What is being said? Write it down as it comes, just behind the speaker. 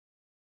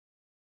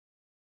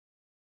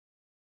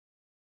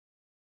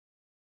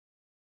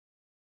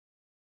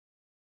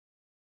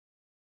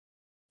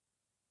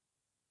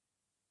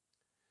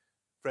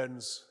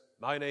Friends,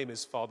 my name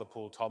is Fr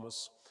Paul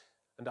Thomas,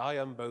 and I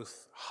am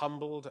both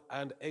humbled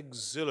and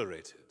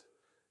exhilarated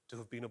to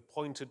have been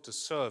appointed to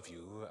serve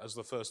you as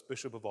the first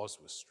Bishop of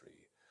Oswestry,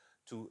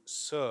 to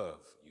serve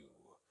you.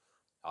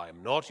 I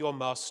am not your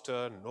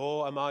master,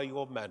 nor am I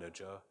your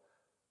manager,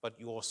 but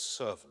your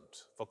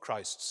servant for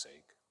Christ's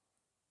sake.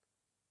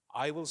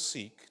 I will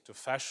seek to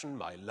fashion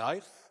my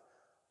life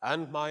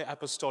and my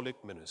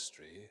apostolic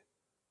ministry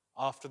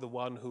after the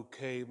one who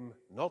came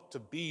not to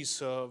be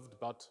served,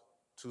 but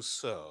to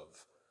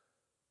serve,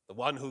 the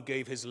one who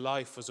gave his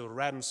life as a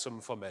ransom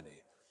for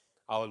many,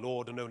 our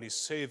Lord and only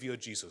Savior,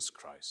 Jesus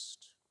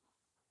Christ.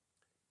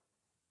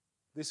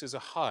 This is a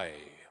high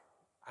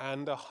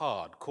and a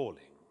hard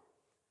calling.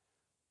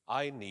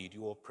 I need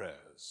your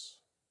prayers.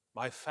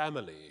 My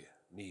family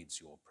needs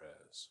your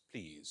prayers.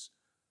 Please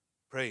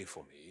pray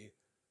for me,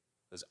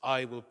 as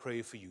I will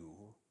pray for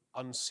you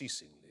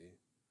unceasingly.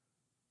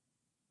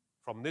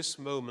 From this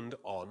moment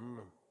on,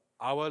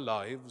 our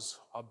lives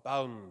are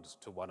bound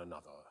to one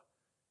another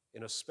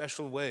in a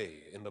special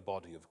way in the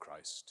body of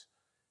Christ,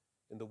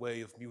 in the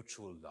way of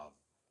mutual love.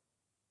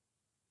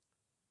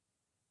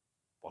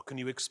 What can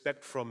you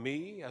expect from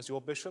me as your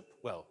bishop?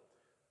 Well,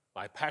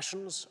 my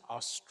passions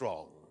are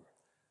strong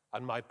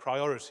and my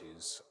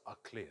priorities are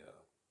clear.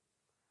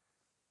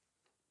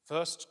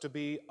 First, to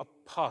be a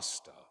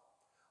pastor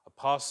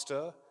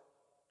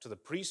to the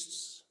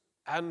priests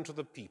and to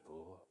the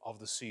people of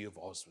the See of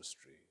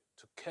Oswestry,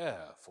 to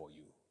care for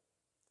you.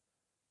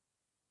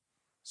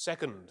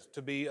 Second,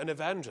 to be an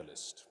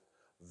evangelist,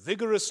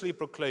 vigorously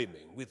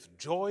proclaiming with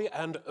joy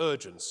and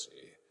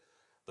urgency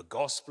the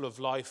gospel of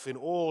life in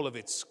all of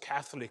its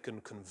Catholic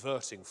and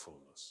converting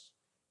fullness.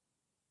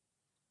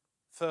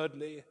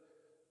 Thirdly,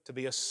 to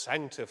be a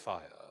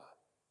sanctifier,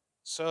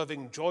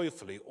 serving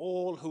joyfully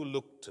all who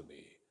look to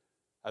me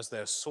as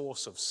their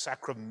source of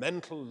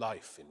sacramental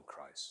life in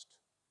Christ.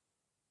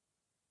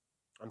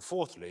 And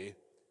fourthly,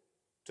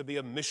 to be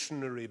a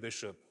missionary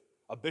bishop,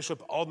 a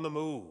bishop on the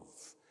move,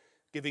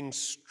 giving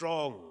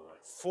strong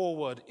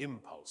forward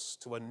impulse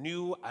to a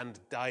new and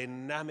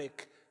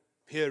dynamic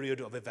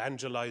period of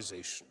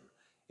evangelization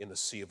in the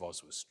See of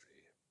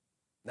Oswestry.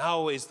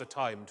 Now is the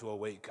time to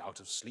awake out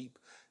of sleep.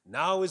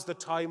 Now is the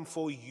time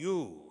for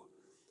you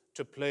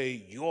to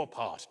play your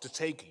part, to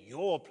take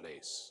your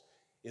place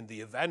in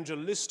the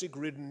evangelistic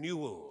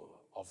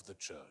renewal of the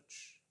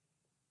Church.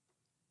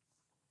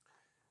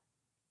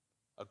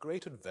 A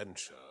great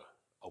adventure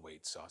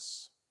awaits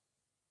us.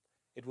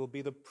 It will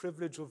be the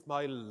privilege of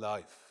my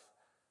life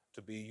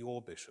to be your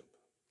bishop.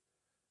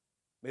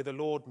 May the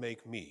Lord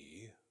make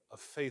me a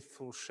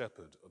faithful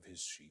shepherd of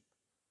his sheep.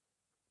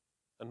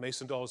 And may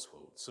St.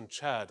 Oswald, St.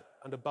 Chad,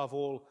 and above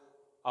all,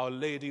 Our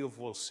Lady of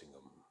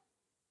Walsingham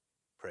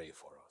pray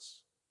for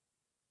us.